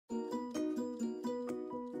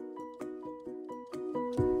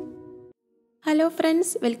Hello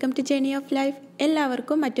friends, welcome to journey of life.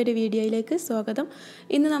 എല്ലാവർക്കും മറ്റൊരു വീഡിയോയിലേക്ക് സ്വാഗതം.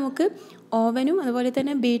 ഇന്ന് നമുക്ക് ഓവനും അതുപോലെ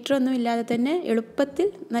തന്നെ ബീറ്ററൊന്നും ഇല്ലാതെ തന്നെ എളുപ്പത്തിൽ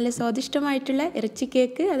നല്ല സ്വാദിഷ്ടമായിട്ടുള്ള ഇറച്ചി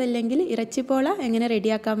കേക്ക് അതല്ലെങ്കിൽ ഇറച്ചി പോള എങ്ങനെ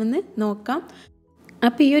റെഡിയാക്കാമെന്ന് നോക്കാം.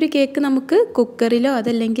 അപ്പോൾ ഈ ഒരു കേക്ക് നമുക്ക് കുക്കറിലോ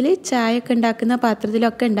അതല്ലെങ്കിൽ ചായയൊക്കെ ഉണ്ടാക്കുന്ന പാത്രത്തിലോ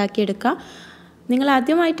ഒക്കെ ഉണ്ടാക്കിയെടുക്കാം. നിങ്ങൾ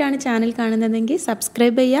ആദ്യമായിട്ടാണ് ചാനൽ കാണുന്നതെങ്കിൽ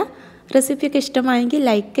സബ്സ്ക്രൈബ് ചെയ്യുക. റെസിപ്പിയൊക്കെ ഇഷ്ടമായെങ്കിൽ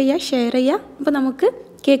ലൈക്ക് ചെയ്യുക, ഷെയർ ചെയ്യുക. അപ്പോൾ നമുക്ക്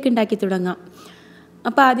കേക്ക് ഉണ്ടാക്കി തുടങ്ങാം.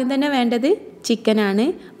 അപ്പോൾ ആദ്യം തന്നെ വേണ്ടത് ചിക്കനാണ്.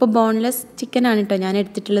 അപ്പോൾ ബോൺലെസ് ചിക്കനാണ് കേട്ടോ ഞാൻ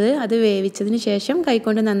എടുത്തിട്ടുള്ളത്. അത് വേവിച്ചതിന് ശേഷം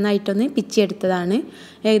കൈകൊണ്ട് നന്നായിട്ടൊന്ന് പിച്ചിയെടുത്തതാണ്.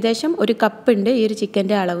 ഏകദേശം 1 കപ്പ് ഉണ്ട് ഈ ഒരു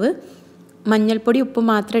ചിക്കൻ്റെ അളവ്. മഞ്ഞൾപ്പൊടി ഉപ്പ്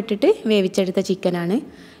മാത്രം ഇട്ടിട്ട് വേവിച്ചെടുത്ത ചിക്കനാണ്.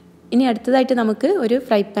 ഇനി അടുത്തതായിട്ട് നമുക്ക് ഒരു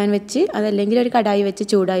ഫ്രൈ പാൻ വെച്ച് അതല്ലെങ്കിൽ ഒരു കടായി വെച്ച്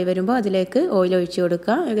ചൂടായി വരുമ്പോൾ അതിലേക്ക് ഓയിൽ ഒഴിച്ച്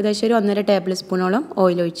കൊടുക്കുക. ഏകദേശം ഒരു 1.5 ടേബിൾ സ്പൂണോളം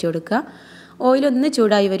ഓയിൽ ഒഴിച്ച് കൊടുക്കുക. ഓയിലൊന്ന്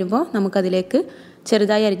ചൂടായി വരുമ്പോൾ നമുക്കതിലേക്ക്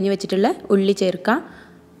ചെറുതായി അരിഞ്ഞ് വെച്ചിട്ടുള്ള ഉള്ളി ചേർക്കാം.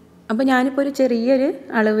 അപ്പോൾ ഞാനിപ്പോൾ ഒരു ചെറിയൊരു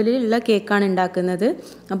അളവിലുള്ള കേക്കാണ് ഉണ്ടാക്കുന്നത്.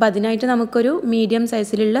 അപ്പോൾ അതിനായിട്ട് നമുക്കൊരു മീഡിയം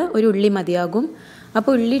സൈസിലുള്ള ഒരു ഉള്ളി മതിയാകും.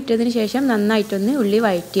 അപ്പോൾ ഉള്ളി ഇട്ടതിന് ശേഷം നന്നായിട്ടൊന്ന് ഉള്ളി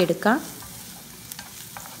വഴറ്റിയെടുക്കാം.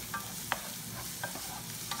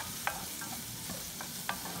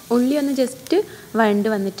 ഉള്ളി ഒന്ന് ജസ്റ്റ് വഴണ്ട്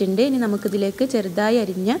വന്നിട്ടുണ്ട്. ഇനി നമുക്കിതിലേക്ക് ചെറുതായി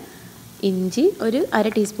അരിഞ്ഞ ഇഞ്ചി ഒരു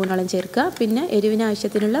 1/2 ടീസ്പൂണോളം ചേർക്കുക. പിന്നെ എരിവിന്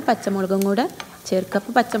ആവശ്യത്തിനുള്ള പച്ചമുളകും കൂടെ ചേർക്കുക.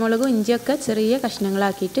 അപ്പോൾ പച്ചമുളകും ഇഞ്ചിയൊക്കെ ചെറിയ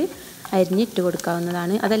കഷ്ണങ്ങളാക്കിയിട്ട് അരിഞ്ഞിട്ട്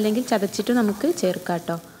കൊടുക്കാവുന്നതാണ്. അതല്ലെങ്കിൽ ചതച്ചിട്ട് നമുക്ക് ചേർക്കാം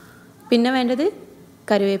കേട്ടോ. പിന്നെ വേണ്ടത്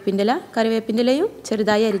കറിവേപ്പിൻ്റെ ഇലയും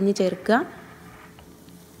ചെറുതായി അരിഞ്ഞ് ചേർക്കുക.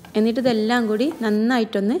 എന്നിട്ട് ഇതെല്ലാം കൂടി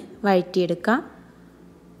നന്നായിട്ടൊന്ന് വഴറ്റിയെടുക്കാം.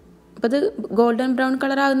 അപ്പോൾ ഇത് ഗോൾഡൻ ബ്രൗൺ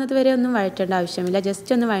കളറാകുന്നത് വരെ ഒന്നും വഴറ്റേണ്ട ആവശ്യമില്ല,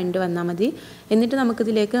 ജസ്റ്റ് ഒന്ന് വഴണ്ട് വന്നാൽ മതി. എന്നിട്ട്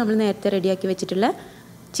നമുക്കിതിലേക്ക് നമ്മൾ നേരത്തെ റെഡിയാക്കി വെച്ചിട്ടുള്ള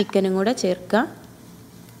ചിക്കനും കൂടെ ചേർക്കുക.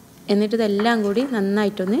 എന്നിട്ട് ഇതെല്ലാം കൂടി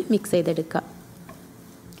നന്നായിട്ടൊന്ന് മിക്സ് ചെയ്തെടുക്കുക.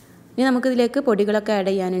 ഇനി നമുക്കിതിലേക്ക് പൊടികളൊക്കെ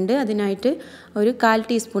ആഡ് ചെയ്യാനുണ്ട്. അതിനായിട്ട് ഒരു 1/4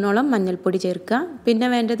 ടീസ്പൂണോളം മഞ്ഞൾപ്പൊടി ചേർക്കുക. പിന്നെ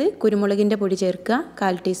വേണ്ടത് കുരുമുളകിൻ്റെ പൊടി ചേർക്കുക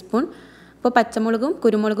 1/4 ടീസ്പൂൺ. അപ്പോൾ പച്ചമുളകും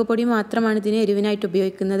കുരുമുളക് പൊടി മാത്രമാണ് ഇതിന് എരിവിനായിട്ട്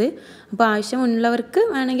ഉപയോഗിക്കുന്നത്. അപ്പോൾ ആവശ്യമുള്ളവർക്ക്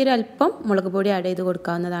വേണമെങ്കിൽ അല്പം മുളക് പൊടി ആഡ് ചെയ്ത്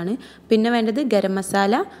കൊടുക്കാവുന്നതാണ്. പിന്നെ വേണ്ടത് ഗരം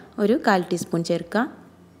മസാല ഒരു 1/4 ടീസ്പൂൺ ചേർക്കുക.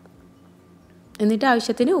 എന്നിട്ട്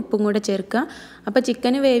ആവശ്യത്തിന് ഉപ്പും കൂടെ ചേർക്കുക. അപ്പോൾ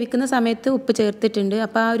ചിക്കൻ വേവിക്കുന്ന സമയത്ത് ഉപ്പ് ചേർത്തിട്ടുണ്ട്.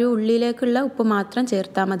 അപ്പോൾ ആ ഒരു ഉള്ളിലേക്കുള്ള ഉപ്പ് മാത്രം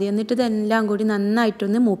ചേർത്താൽ മതി. എന്നിട്ട് ഇതെല്ലാം കൂടി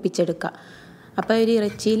നന്നായിട്ടൊന്ന് മൂപ്പിച്ചെടുക്കുക. അപ്പോൾ ഒരു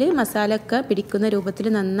ഇറച്ചിയിൽ മസാല ഒക്കെ പിടിക്കുന്ന രൂപത്തിൽ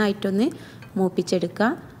നന്നായിട്ടൊന്ന്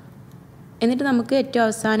മൂപ്പിച്ചെടുക്കുക. എന്നിട്ട് നമുക്ക് ഏറ്റവും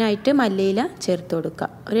അവസാനമായിട്ട് മല്ലിയില ചേർത്ത്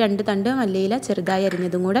കൊടുക്കുക. ഒരു 2 തണ്ട് മല്ലിയില ചെറുതായി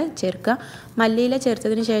അരിഞ്ഞതും കൂടെ ചേർക്കുക. മല്ലിയില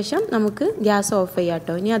ചേർത്തതിന് ശേഷം നമുക്ക് ഗ്യാസ് ഓഫ് ചെയ്യാം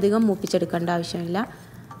കേട്ടോ. ഇനി അധികം മൂപ്പിച്ചെടുക്കേണ്ട ആവശ്യമില്ല.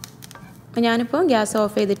 അപ്പോൾ ഞാനിപ്പോൾ ഗ്യാസ്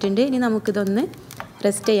ഓഫ് ചെയ്തിട്ടുണ്ട്. ഇനി നമുക്കിതൊന്ന്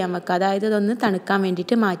റെസ്റ്റ് ചെയ്യാൻ വെക്കാം. അതായത് ഇതൊന്ന് തണുക്കാൻ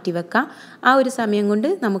വേണ്ടിയിട്ട് മാറ്റി വെക്കാം. ആ ഒരു സമയം കൊണ്ട്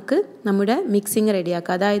നമുക്ക് നമ്മുടെ മിക്സിങ്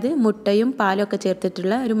റെഡിയാക്കാം. അതായത് മുട്ടയും പാലും ഒക്കെ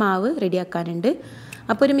ചേർത്തിട്ടുള്ള ഒരു മാവ് റെഡിയാക്കാനുണ്ട്.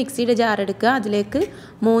 അപ്പോൾ ഒരു മിക്സിയുടെ ജാർ എടുക്കുക. അതിലേക്ക്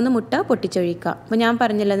 3 മുട്ട പൊട്ടിച്ചൊഴിക്കുക. അപ്പോൾ ഞാൻ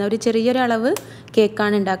പറഞ്ഞല്ലോ ഒരു ചെറിയൊരു അളവ്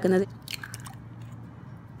കേക്കാണ് ഉണ്ടാക്കുന്നത്,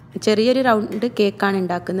 ചെറിയൊരു റൗണ്ട് കേക്കാണ്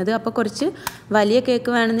ഉണ്ടാക്കുന്നത്. അപ്പോൾ കുറച്ച് വലിയ കേക്ക്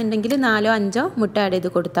വേണമെന്നുണ്ടെങ്കിൽ 4 5 മുട്ട ആഡ് ചെയ്ത്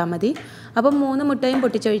കൊടുത്താൽ മതി. അപ്പോൾ 3 മുട്ടയും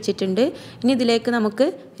പൊട്ടിച്ചൊഴിച്ചിട്ടുണ്ട്. ഇനി ഇതിലേക്ക് നമുക്ക്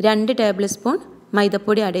 2 ടേബിൾ സ്പൂൺ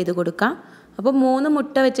മൈദപ്പൊടി ആഡ് ചെയ്ത് കൊടുക്കാം. അപ്പോൾ 3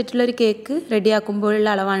 മുട്ട വെച്ചിട്ടുള്ളൊരു കേക്ക് റെഡിയാക്കുമ്പോഴുള്ള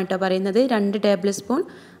അളവാണ് കേട്ടോ പറയുന്നത്, 2 ടേബിൾ സ്പൂൺ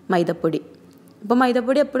മൈദപ്പൊടി. അപ്പോൾ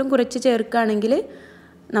മൈദപ്പൊടി എപ്പോഴും കുറച്ച് ചേർക്കുകയാണെങ്കിൽ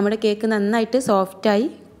നമ്മുടെ കേക്ക് നന്നായിട്ട് സോഫ്റ്റായി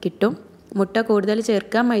കിട്ടും. മുട്ട കൂടുതൽ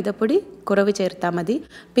ചേർക്കുക, മൈദപ്പൊടി കുറവ് ചേർത്താൽ മതി.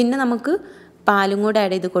 പിന്നെ നമുക്ക് പാലും കൂടെ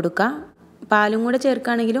ആഡ് ചെയ്ത് കൊടുക്കാം. പാലും കൂടെ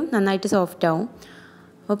ചേർക്കുകയാണെങ്കിലും നന്നായിട്ട് സോഫ്റ്റ് ആവും.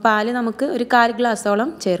 അപ്പോൾ പാല് നമുക്ക് ഒരു 1/4 ഗ്ലാസ്സോളം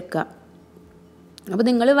ചേർക്കുക. അപ്പോൾ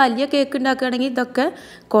നിങ്ങൾ വലിയ കേക്ക് ഉണ്ടാക്കുകയാണെങ്കിൽ ഇതൊക്കെ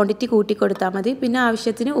ക്വാണ്ടിറ്റി കൂട്ടി കൊടുത്താൽ മതി. പിന്നെ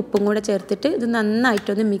ആവശ്യത്തിന് ഉപ്പും കൂടെ ചേർത്തിട്ട് ഇത്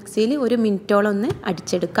നന്നായിട്ടൊന്ന് മിക്സിയിൽ 1 മിനിറ്റോളം ഒന്ന്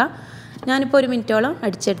അടിച്ചെടുക്കാം. ഞാനിപ്പോൾ 1 മിനിറ്റോളം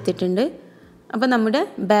അടിച്ചെടുത്തിട്ടുണ്ട്. അപ്പോൾ നമ്മുടെ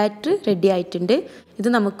ബാറ്റർ റെഡി ആയിട്ടുണ്ട്. ഇത്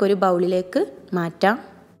നമുക്കൊരു ബൗളിലേക്ക് മാറ്റാം.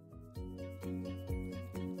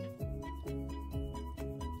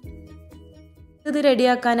 ഇത്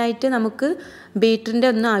റെഡിയാക്കാനായിട്ട് നമുക്ക് ബീറ്ററിൻ്റെ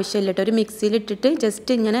ഒന്നും ആവശ്യമില്ല കേട്ടോ. ഒരു മിക്സിയിലിട്ടിട്ട്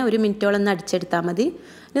ജസ്റ്റ് ഇങ്ങനെ 1 മിനിറ്റോളം ഒന്ന് അടിച്ചെടുത്താൽ മതി.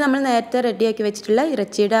 ഇനി നമ്മൾ നേരത്തെ റെഡിയാക്കി വെച്ചിട്ടുള്ള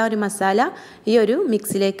ഇറച്ചിയുടെ ആ ഒരു മസാല ഈ ഒരു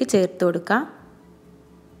മിക്സിയിലേക്ക് ചേർത്ത് കൊടുക്കാം.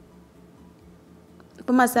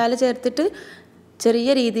 അപ്പോൾ മസാല ചേർത്തിട്ട് ചെറിയ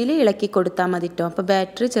രീതിയിൽ ഇളക്കി കൊടുത്താൽ മതി കേട്ടോ. അപ്പോൾ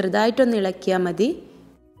ബാറ്ററി ചെറുതായിട്ടൊന്ന് ഇളക്കിയാൽ മതി.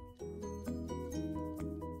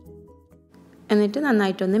 എന്നിട്ട്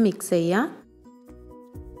നന്നായിട്ടൊന്ന് മിക്സ് ചെയ്യാം.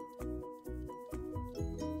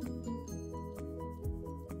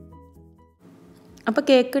 അപ്പോൾ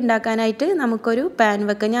കേക്ക് ഉണ്ടാക്കാനായിട്ട് നമുക്കൊരു പാൻ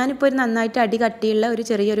വെക്കാം. ഞാനിപ്പോൾ ഒരു നന്നായിട്ട് അടി കട്ടിയുള്ള ഒരു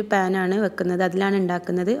ചെറിയൊരു പാനാണ് വെക്കുന്നത്, അതിലാണ്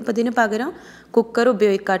ഉണ്ടാക്കുന്നത്. അപ്പോൾ ഇതിന് പകരം കുക്കർ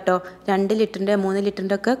ഉപയോഗിക്കാം കേട്ടോ. 2 ലിറ്ററിൻ്റെ 3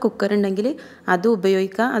 ലിറ്ററിൻ്റെ ഒക്കെ കുക്കർ ഉണ്ടെങ്കിൽ അതും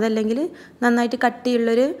ഉപയോഗിക്കാം. അതല്ലെങ്കിൽ നന്നായിട്ട്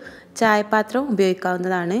കട്ടിയുള്ളൊരു ചായപാത്രം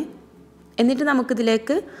ഉപയോഗിക്കാവുന്നതാണ്. എന്നിട്ട്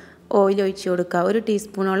നമുക്കിതിലേക്ക് ഓയിൽ ഒഴിച്ച് കൊടുക്കുക. 1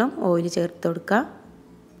 ടീസ്പൂണോളം ഓയിൽ ചേർത്ത് കൊടുക്കുക.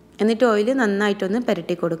 എന്നിട്ട് ഓയിൽ നന്നായിട്ടൊന്ന്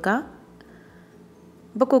പുരട്ടി കൊടുക്കുക.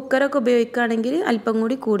 അപ്പോൾ കുക്കറൊക്കെ ഉപയോഗിക്കുകയാണെങ്കിൽ അല്പം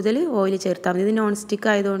കൂടി കൂടുതൽ ഓയിൽ ചേർത്താൽ മതി. ഇത് നോൺ സ്റ്റിക്ക്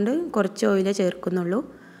ആയതുകൊണ്ട് കുറച്ച് ഓയിലേ ചേർക്കുന്നുള്ളൂ.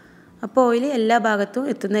 അപ്പോൾ ഓയിൽ എല്ലാ ഭാഗത്തും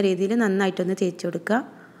എത്തുന്ന രീതിയിൽ നന്നായിട്ടൊന്ന് തേച്ച് കൊടുക്കുക.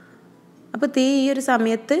 അപ്പോൾ തീ ഈ ഒരു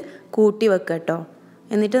സമയത്ത് കൂട്ടി വെക്കുക കേട്ടോ.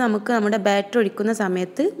 എന്നിട്ട് നമുക്ക് നമ്മുടെ ബാറ്റർ ഒഴിക്കുന്ന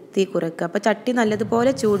സമയത്ത് തീ കുറയ്ക്കുക. അപ്പോൾ ചട്ടി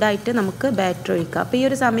നല്ലതുപോലെ ചൂടായിട്ട് നമുക്ക് ബാറ്റർ ഒഴിക്കുക. അപ്പോൾ ഈ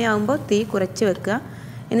ഒരു സമയമാകുമ്പോൾ തീ കുറച്ച് വെക്കുക.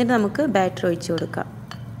 എന്നിട്ട് നമുക്ക് ബാറ്റർ ഒഴിച്ച് കൊടുക്കാം.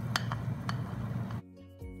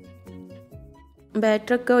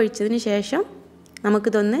 ബാറ്ററൊക്കെ ഒഴിച്ചതിന് ശേഷം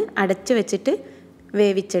നമുക്കിതൊന്ന് അടച്ച് വെച്ചിട്ട്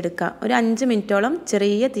വേവിച്ചെടുക്കാം. ഒരു 5 മിനിറ്റോളം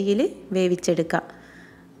ചെറിയ തീയിൽ വേവിച്ചെടുക്കാം.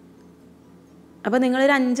 അപ്പോൾ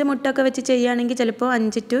നിങ്ങളൊരു 5 മുട്ടയൊക്കെ വെച്ച് ചെയ്യുകയാണെങ്കിൽ ചിലപ്പോൾ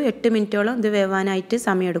 5 to 8 മിനിറ്റോളം ഇത് വേവാനായിട്ട്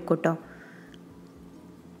സമയമെടുക്കും കേട്ടോ.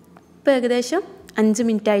 ഇപ്പോൾ ഏകദേശം 5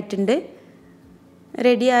 മിനിറ്റ് ആയിട്ടുണ്ട്.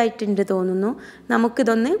 റെഡി ആയിട്ടുണ്ട് തോന്നുന്നു.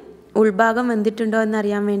 നമുക്കിതൊന്ന് ഉൾഭാഗം വെന്തിട്ടുണ്ടോ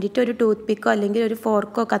എന്നറിയാൻ വേണ്ടിയിട്ട് ഒരു ടൂത്ത് പിക്കോ അല്ലെങ്കിൽ ഒരു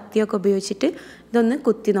ഫോർക്കോ കത്തിയോ ഒക്കെ ഉപയോഗിച്ചിട്ട് ഇതൊന്ന്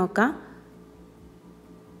കുത്തി നോക്കാം.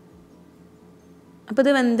 അപ്പോൾ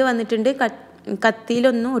ഇത് വെന്ത് വന്നിട്ടുണ്ട്.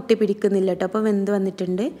 കത്തിയിലൊന്നും ഒട്ടിപ്പിടിക്കുന്നില്ല കേട്ടോ. അപ്പോൾ വെന്ത്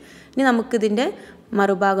വന്നിട്ടുണ്ട്. ഇനി നമുക്കിതിൻ്റെ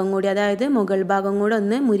മറുഭാഗം കൂടി, അതായത് മുകൾ ഭാഗം കൂടെ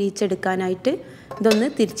ഒന്ന് മുരിച്ചെടുക്കാനായിട്ട് ഇതൊന്ന്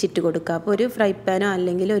തിരിച്ചിട്ട് കൊടുക്കുക. അപ്പോൾ ഒരു ഫ്രൈ പാനോ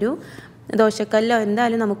അല്ലെങ്കിൽ ഒരു ദോശക്കല്ലോ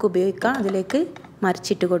എന്തായാലും നമുക്ക് ഉപയോഗിക്കാം. അതിലേക്ക്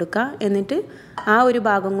മറിച്ചിട്ട് കൊടുക്കുക. എന്നിട്ട് ആ ഒരു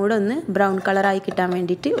ഭാഗം കൂടെ ഒന്ന് ബ്രൗൺ കളറായി കിട്ടാൻ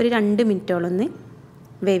വേണ്ടിയിട്ട് ഒരു 2 മിനിറ്റോളം ഒന്ന്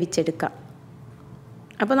വേവിച്ചെടുക്കാം.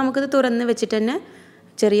 അപ്പോൾ നമുക്കിത് തുറന്ന് വെച്ചിട്ട് തന്നെ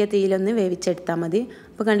ചെറിയ തീയിലൊന്ന് വേവിച്ചെടുത്താൽ മതി.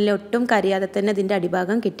 അപ്പോൾ കണ്ടില്ലേ, ഒട്ടും കരിയാതെ തന്നെ ഇതിൻ്റെ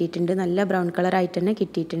അടിഭാഗം കിട്ടിയിട്ടുണ്ട്. നല്ല ബ്രൗൺ കളറായിട്ട് തന്നെ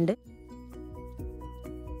കിട്ടിയിട്ടുണ്ട്.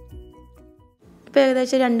 ഇപ്പോൾ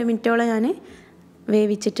ഏകദേശം 2 മിനിറ്റോളം ഞാൻ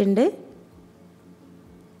വേവിച്ചിട്ടുണ്ട്.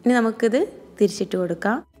 ഇനി നമുക്കിത് തിരിച്ചിട്ട്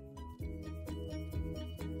കൊടുക്കാം.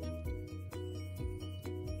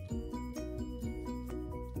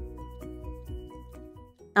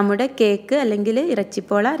 നമ്മുടെ കേക്ക് അല്ലെങ്കിൽ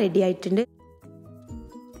ഇറച്ചിപ്പോള റെഡി ആയിട്ടുണ്ട്.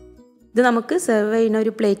 ഇത് നമുക്ക് സെർവ് ചെയ്യുന്ന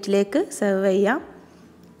ഒരു പ്ലേറ്റിലേക്ക് സെർവ് ചെയ്യാം.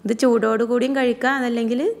 ഇത് ചൂടോടുകൂടിയും കഴിക്കാം,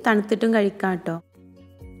 അതല്ലെങ്കിൽ തണുത്തിട്ടും കഴിക്കാം കേട്ടോ.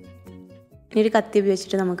 ഇനി ഒരു കത്തി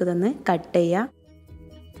ഉപയോഗിച്ചിട്ട് നമുക്കിതൊന്ന് കട്ട് ചെയ്യാം.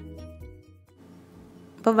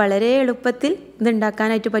 അപ്പോൾ വളരെ എളുപ്പത്തിൽ ഇത്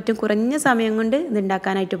ഉണ്ടാക്കാനായിട്ട് പറ്റും. കുറഞ്ഞ സമയം കൊണ്ട് ഇത്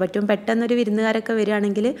ഉണ്ടാക്കാനായിട്ട് പറ്റും. പെട്ടെന്നൊരു വിരുന്നുകാരൊക്കെ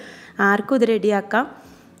വരികയാണെങ്കിൽ ആർക്കും ഇത് റെഡിയാക്കാം.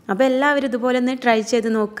 അപ്പോൾ എല്ലാവരും ഇതുപോലെ ഒന്ന് ട്രൈ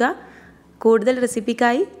ചെയ്ത് നോക്കുക. കൂടുതൽ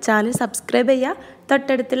റെസിപ്പിക്കായി ചാനൽ സബ്സ്ക്രൈബ് ചെയ്യുക.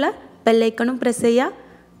 തൊട്ടടുത്തുള്ള ബെല്ലൈക്കണും പ്രസ് ചെയ്യുക.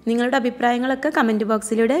 നിങ്ങളുടെ അഭിപ്രായങ്ങളൊക്കെ കമൻറ്റ്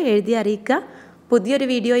ബോക്സിലൂടെ എഴുതി അറിയിക്കുക. പുതിയൊരു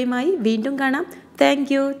വീഡിയോയുമായി വീണ്ടും കാണാം.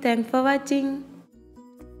 Thank you for watching.